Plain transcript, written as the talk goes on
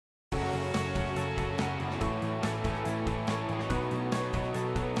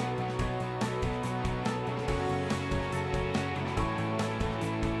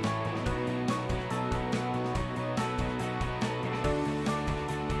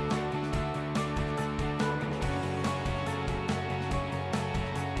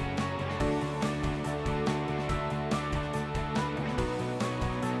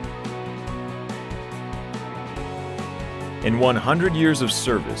In 100 years of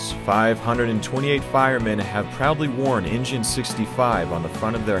service, 528 firemen have proudly worn Engine 65 on the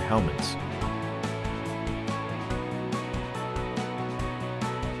front of their helmets.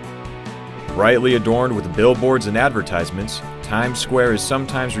 Brightly adorned with billboards and advertisements, Times Square is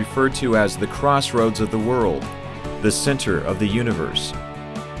sometimes referred to as the crossroads of the world, the center of the universe.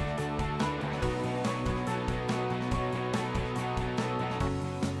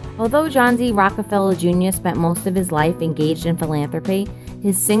 Although John D. Rockefeller Jr. spent most of his life engaged in philanthropy,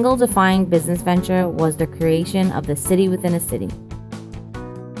 his single defining business venture was the creation of the city within a city.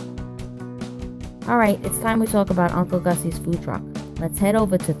 Alright, it's time we talk about Uncle Gussie's food truck. Let's head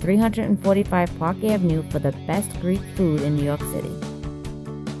over to 345 Park Avenue for the best Greek food in New York City.